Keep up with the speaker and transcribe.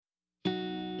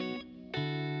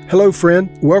Hello, friend.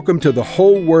 Welcome to the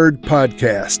Whole Word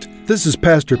Podcast. This is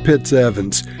Pastor Pitts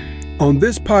Evans. On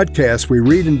this podcast, we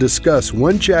read and discuss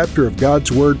one chapter of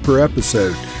God's Word per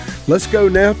episode. Let's go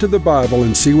now to the Bible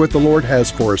and see what the Lord has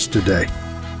for us today.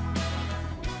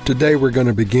 Today, we're going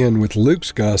to begin with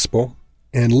Luke's Gospel.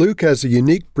 And Luke has a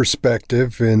unique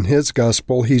perspective in his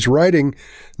Gospel. He's writing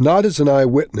not as an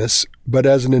eyewitness, but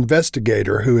as an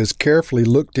investigator who has carefully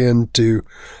looked into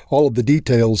all of the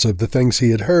details of the things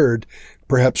he had heard,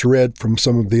 perhaps read from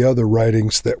some of the other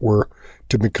writings that were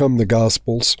to become the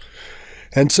Gospels.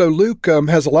 And so Luke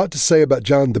has a lot to say about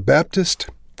John the Baptist.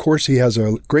 Of course, he has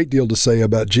a great deal to say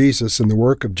about Jesus and the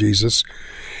work of Jesus.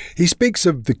 He speaks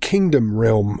of the kingdom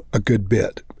realm a good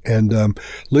bit. And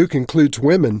Luke includes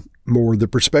women more, the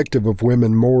perspective of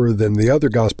women more than the other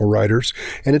gospel writers.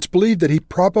 And it's believed that he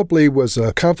probably was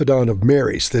a confidant of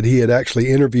Mary's, that he had actually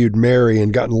interviewed Mary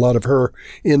and gotten a lot of her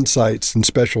insights and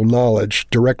special knowledge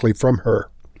directly from her.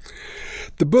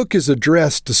 The book is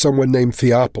addressed to someone named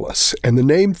Theophilus, and the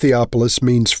name Theophilus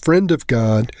means friend of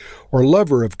God or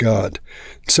lover of God.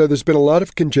 So there's been a lot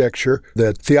of conjecture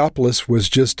that Theophilus was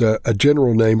just a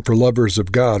general name for lovers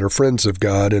of God or friends of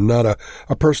God and not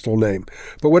a personal name.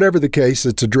 But whatever the case,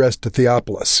 it's addressed to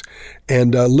Theophilus.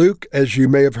 And Luke, as you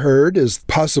may have heard, is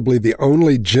possibly the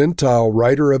only Gentile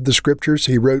writer of the Scriptures.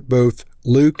 He wrote both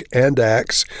Luke and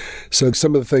Acts. So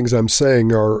some of the things I'm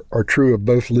saying are true of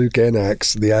both Luke and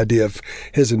Acts, the idea of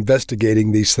his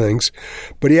investigating these things.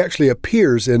 But he actually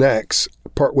appears in Acts.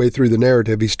 Partway through the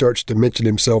narrative, he starts to mention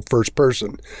himself first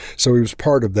person. So he was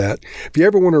part of that. If you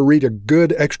ever want to read a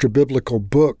good extra-biblical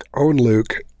book on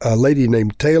Luke, a lady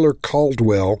named Taylor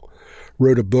Caldwell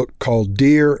wrote a book called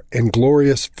Dear and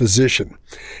Glorious Physician.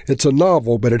 It's a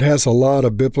novel, but it has a lot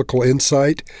of biblical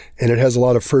insight, and it has a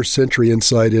lot of first century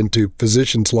insight into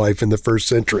physician's life in the first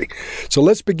century. So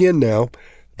let's begin now.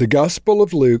 The Gospel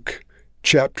of Luke,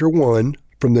 chapter 1,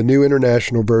 from the New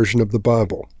International Version of the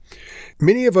Bible.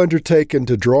 Many have undertaken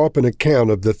to draw up an account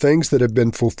of the things that have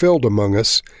been fulfilled among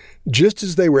us, just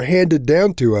as they were handed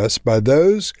down to us by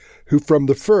those who from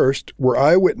the first were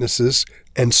eyewitnesses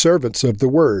and servants of the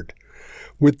word.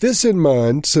 With this in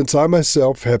mind, since I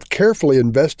myself have carefully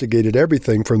investigated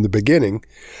everything from the beginning,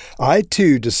 I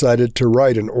too decided to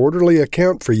write an orderly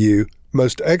account for you,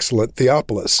 most excellent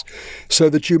Theophilus, so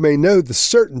that you may know the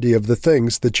certainty of the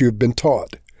things that you have been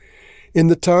taught. In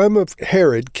the time of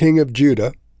Herod, king of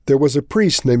Judah, there was a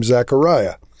priest named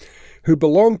Zechariah, who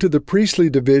belonged to the priestly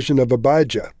division of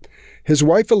Abijah. His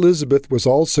wife Elizabeth was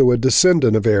also a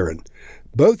descendant of Aaron.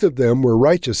 Both of them were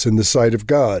righteous in the sight of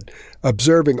God,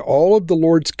 observing all of the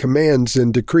Lord's commands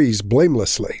and decrees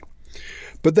blamelessly.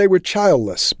 But they were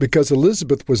childless, because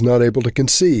Elizabeth was not able to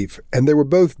conceive, and they were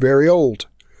both very old.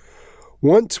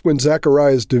 Once, when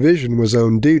Zechariah's division was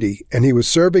on duty, and he was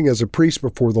serving as a priest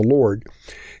before the Lord,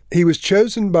 he was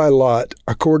chosen by lot,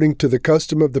 according to the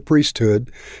custom of the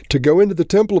priesthood, to go into the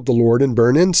temple of the Lord and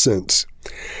burn incense.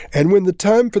 And when the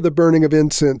time for the burning of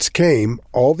incense came,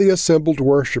 all the assembled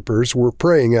worshippers were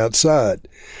praying outside.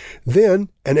 Then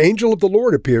an angel of the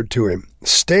Lord appeared to him,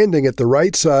 standing at the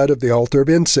right side of the altar of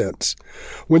incense.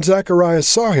 When Zacharias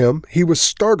saw him, he was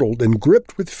startled and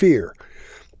gripped with fear.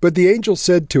 But the angel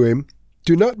said to him,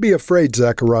 "Do not be afraid,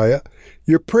 Zechariah.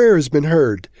 Your prayer has been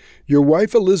heard. Your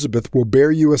wife Elizabeth will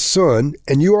bear you a son,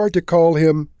 and you are to call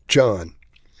him John.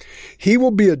 He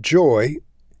will be a joy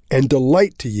and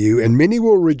delight to you, and many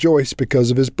will rejoice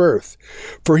because of his birth.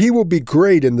 For he will be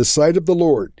great in the sight of the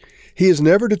Lord. He is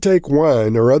never to take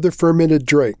wine or other fermented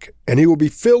drink, and he will be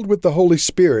filled with the Holy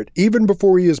Spirit even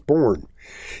before he is born.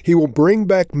 He will bring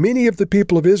back many of the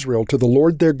people of Israel to the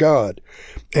Lord their God,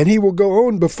 and he will go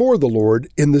on before the Lord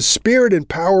in the spirit and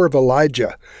power of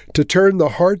Elijah, to turn the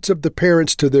hearts of the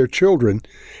parents to their children,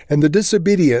 and the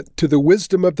disobedient to the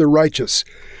wisdom of the righteous,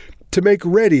 to make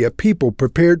ready a people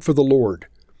prepared for the Lord."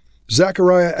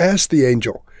 Zechariah asked the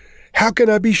angel, "How can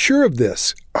I be sure of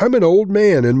this? I'm an old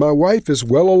man, and my wife is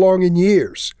well along in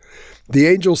years." The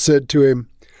angel said to him,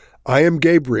 "I am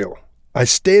Gabriel. I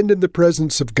stand in the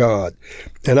presence of God,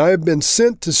 and I have been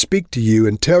sent to speak to you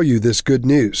and tell you this good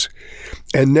news.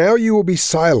 And now you will be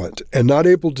silent and not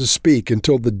able to speak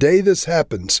until the day this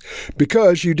happens,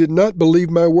 because you did not believe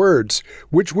my words,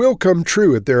 which will come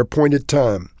true at their appointed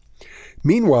time."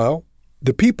 Meanwhile,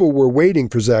 the people were waiting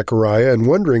for Zechariah and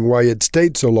wondering why he had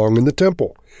stayed so long in the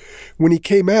temple. When he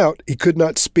came out, he could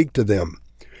not speak to them.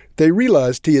 They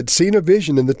realized he had seen a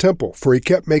vision in the temple, for he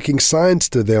kept making signs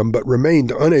to them but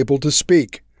remained unable to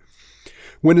speak.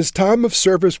 When his time of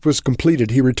service was completed,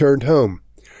 he returned home.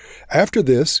 After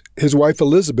this, his wife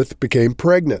Elizabeth became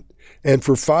pregnant, and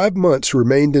for 5 months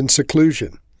remained in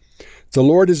seclusion. "The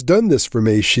Lord has done this for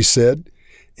me," she said.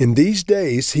 In these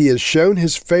days he has shown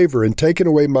his favor and taken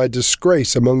away my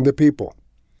disgrace among the people."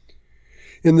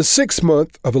 In the 6th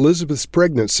month of Elizabeth's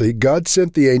pregnancy, God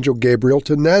sent the angel Gabriel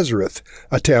to Nazareth,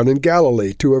 a town in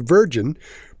Galilee, to a virgin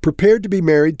prepared to be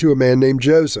married to a man named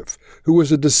Joseph, who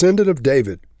was a descendant of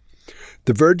David.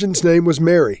 The virgin's name was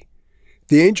Mary.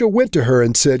 The angel went to her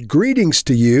and said, "Greetings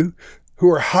to you, who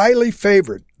are highly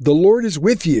favored. The Lord is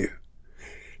with you."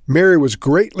 Mary was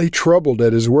greatly troubled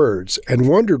at his words and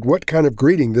wondered what kind of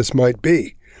greeting this might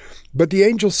be. But the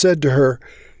angel said to her,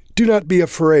 "Do not be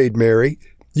afraid, Mary.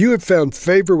 You have found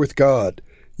favor with God.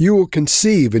 You will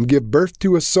conceive and give birth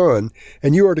to a son,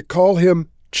 and you are to call him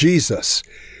Jesus.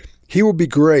 He will be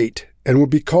great and will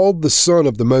be called the Son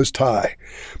of the Most High.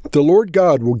 The Lord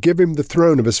God will give him the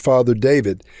throne of his father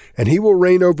David, and he will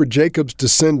reign over Jacob's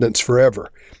descendants forever.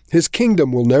 His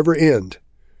kingdom will never end."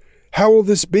 "How will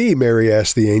this be?" Mary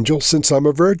asked the angel, "since I'm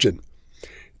a virgin?"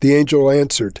 The angel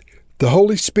answered, "The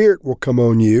Holy Spirit will come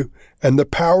on you, and the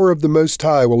power of the Most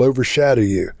High will overshadow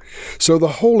you. So the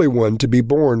Holy One to be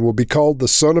born will be called the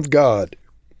Son of God.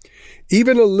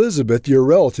 Even Elizabeth, your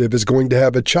relative, is going to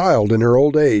have a child in her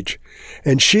old age,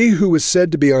 and she who was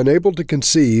said to be unable to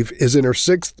conceive is in her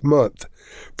 6th month,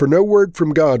 for no word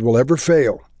from God will ever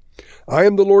fail." "I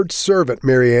am the Lord's servant,"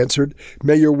 Mary answered.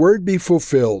 "May your word be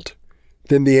fulfilled."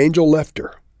 Then the angel left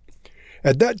her.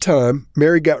 At that time,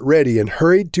 Mary got ready and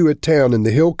hurried to a town in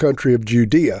the hill country of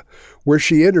Judea, where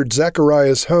she entered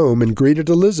Zechariah's home and greeted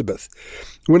Elizabeth.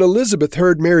 When Elizabeth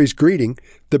heard Mary's greeting,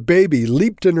 the baby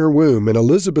leaped in her womb, and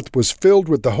Elizabeth was filled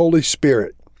with the Holy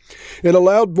Spirit. In a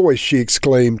loud voice she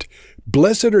exclaimed,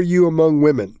 "Blessed are you among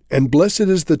women, and blessed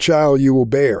is the child you will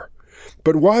bear.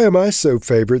 But why am I so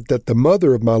favored that the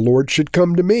mother of my Lord should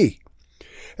come to me?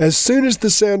 As soon as the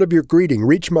sound of your greeting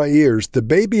reached my ears, the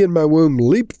baby in my womb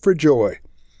leaped for joy.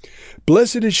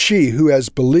 Blessed is she who has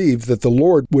believed that the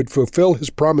Lord would fulfill his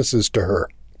promises to her."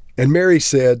 And Mary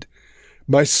said,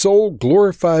 "My soul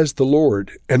glorifies the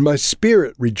Lord, and my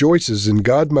spirit rejoices in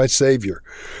God my Savior,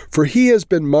 for he has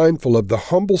been mindful of the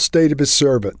humble state of his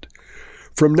servant.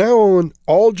 From now on,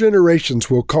 all generations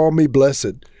will call me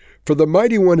blessed, for the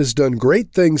Mighty One has done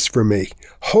great things for me.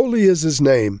 Holy is his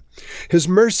name. His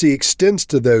mercy extends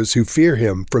to those who fear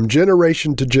him from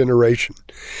generation to generation.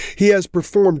 He has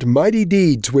performed mighty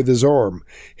deeds with his arm.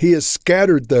 He has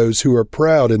scattered those who are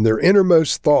proud in their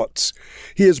innermost thoughts.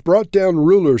 He has brought down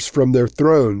rulers from their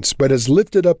thrones, but has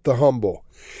lifted up the humble.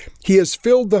 He has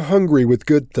filled the hungry with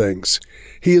good things.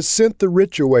 He has sent the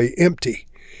rich away empty.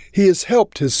 He has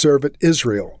helped his servant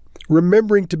Israel,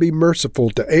 remembering to be merciful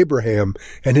to Abraham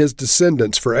and his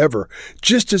descendants forever,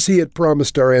 just as he had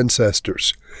promised our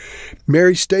ancestors."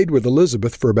 Mary stayed with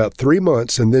Elizabeth for about 3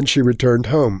 months, and then she returned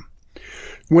home.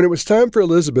 When it was time for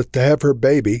Elizabeth to have her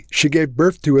baby, she gave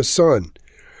birth to a son.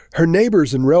 Her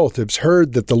neighbors and relatives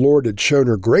heard that the Lord had shown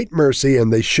her great mercy,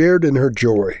 and they shared in her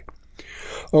joy.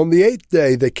 On the 8th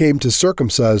day they came to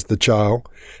circumcise the child,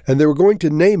 and they were going to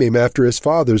name him after his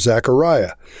father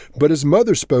Zechariah. But his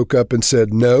mother spoke up and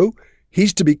said, "No,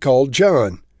 he's to be called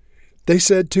John." They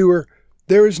said to her,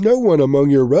 "There is no one among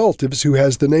your relatives who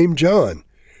has the name John."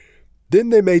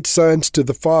 Then they made signs to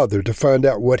the father to find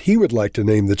out what he would like to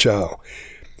name the child.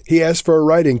 He asked for a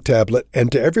writing tablet, and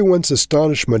to everyone's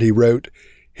astonishment he wrote,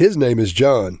 "His name is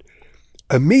John."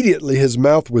 Immediately his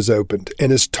mouth was opened,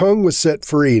 and his tongue was set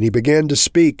free, and he began to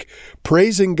speak,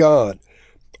 praising God.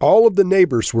 All of the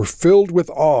neighbors were filled with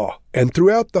awe, and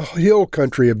throughout the hill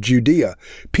country of Judea,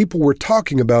 people were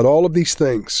talking about all of these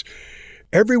things.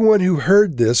 Everyone who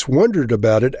heard this wondered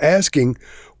about it, asking,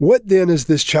 "What then is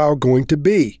this child going to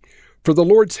be?" For the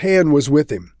Lord's hand was with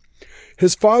him.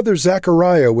 His father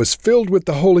Zechariah was filled with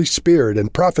the Holy Spirit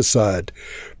and prophesied,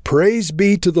 "Praise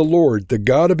be to the Lord, the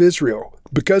God of Israel,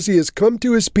 because he has come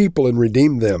to his people and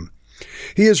redeemed them.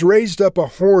 He has raised up a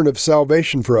horn of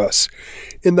salvation for us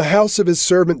in the house of his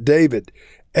servant David,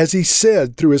 as he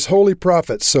said through his holy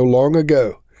prophets so long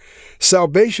ago.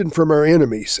 Salvation from our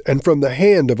enemies and from the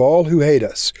hand of all who hate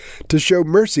us, to show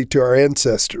mercy to our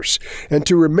ancestors, and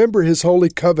to remember his holy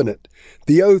covenant,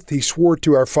 the oath he swore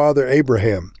to our father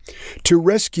Abraham, to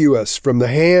rescue us from the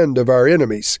hand of our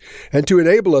enemies, and to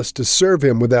enable us to serve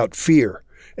him without fear,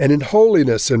 and in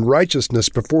holiness and righteousness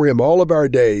before him all of our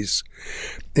days.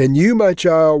 And you, my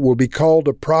child, will be called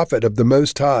a prophet of the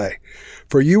Most High,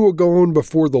 for you will go on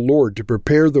before the Lord to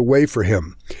prepare the way for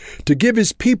him, to give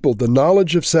his people the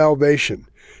knowledge of salvation,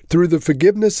 through the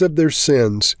forgiveness of their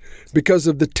sins, because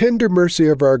of the tender mercy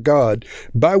of our God,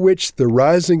 by which the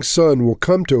rising sun will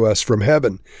come to us from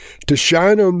heaven, to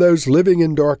shine on those living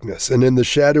in darkness and in the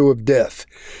shadow of death,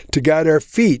 to guide our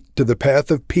feet to the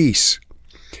path of peace."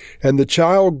 And the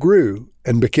child grew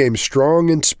and became strong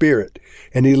in spirit,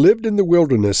 and he lived in the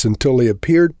wilderness until he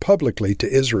appeared publicly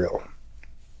to Israel.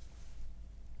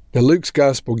 Now, Luke's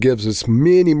gospel gives us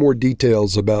many more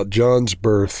details about John's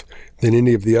birth than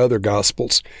any of the other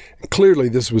gospels. Clearly,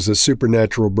 this was a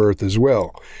supernatural birth as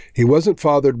well. He wasn't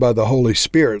fathered by the Holy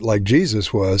Spirit like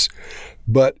Jesus was,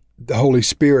 but the Holy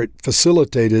Spirit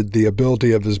facilitated the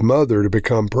ability of his mother to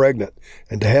become pregnant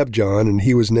and to have John, and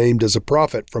he was named as a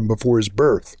prophet from before his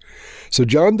birth. So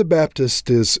John the Baptist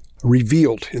is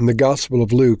revealed in the Gospel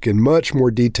of Luke in much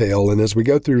more detail, and as we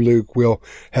go through Luke, we'll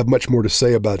have much more to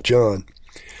say about John.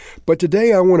 But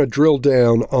today I want to drill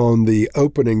down on the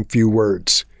opening few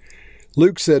words.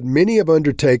 Luke said, "Many have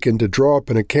undertaken to draw up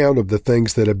an account of the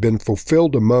things that have been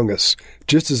fulfilled among us,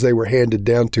 just as they were handed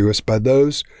down to us by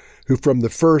those who from the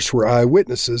first were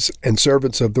eyewitnesses and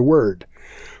servants of the word.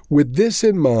 With this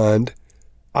in mind,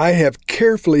 I have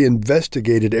carefully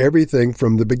investigated everything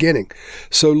from the beginning."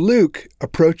 So Luke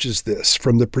approaches this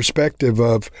from the perspective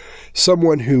of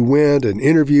someone who went and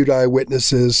interviewed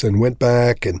eyewitnesses and went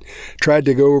back and tried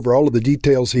to go over all of the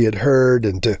details he had heard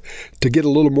and to get a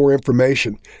little more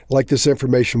information, like this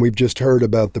information we've just heard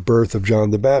about the birth of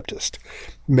John the Baptist.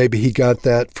 Maybe he got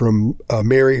that from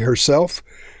Mary herself.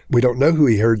 We don't know who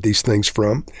he heard these things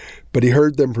from, but he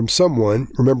heard them from someone.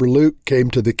 Remember, Luke came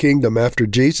to the kingdom after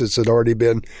Jesus had already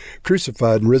been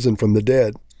crucified and risen from the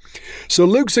dead. So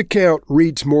Luke's account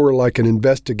reads more like an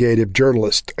investigative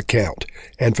journalist account,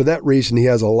 and for that reason he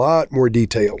has a lot more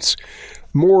details.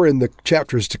 More in the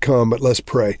chapters to come, but let's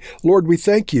pray. Lord, we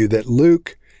thank you that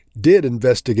Luke did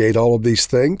investigate all of these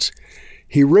things.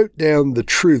 He wrote down the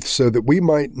truth so that we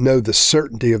might know the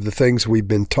certainty of the things we've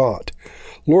been taught.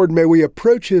 Lord, may we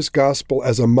approach his gospel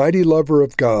as a mighty lover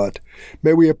of God.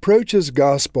 May we approach his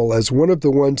gospel as one of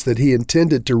the ones that he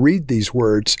intended to read these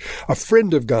words, a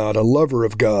friend of God, a lover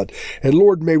of God. And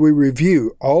Lord, may we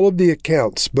review all of the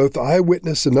accounts, both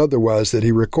eyewitness and otherwise, that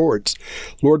he records.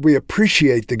 Lord, we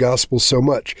appreciate the gospel so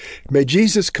much. May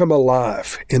Jesus come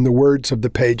alive in the words of the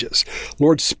pages.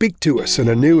 Lord, speak to us in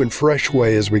a new and fresh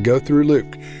way as we go through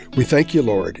Luke. We thank you,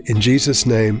 Lord. In Jesus'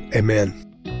 name, amen.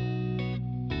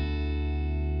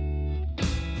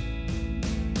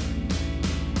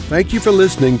 Thank you for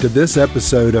listening to this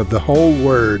episode of The Whole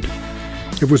Word.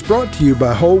 It was brought to you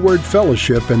by Whole Word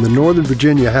Fellowship and the Northern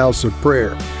Virginia House of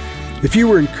Prayer. If you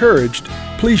were encouraged,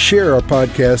 please share our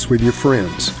podcast with your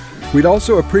friends. We'd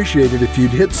also appreciate it if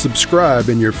you'd hit subscribe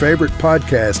in your favorite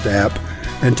podcast app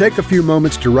and take a few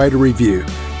moments to write a review.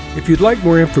 If you'd like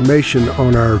more information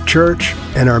on our church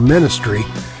and our ministry,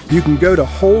 you can go to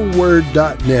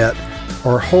wholeword.net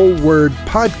or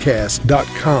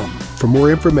wholewordpodcast.com for more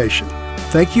information.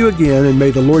 Thank you again, and may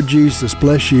the Lord Jesus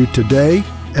bless you today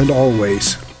and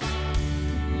always.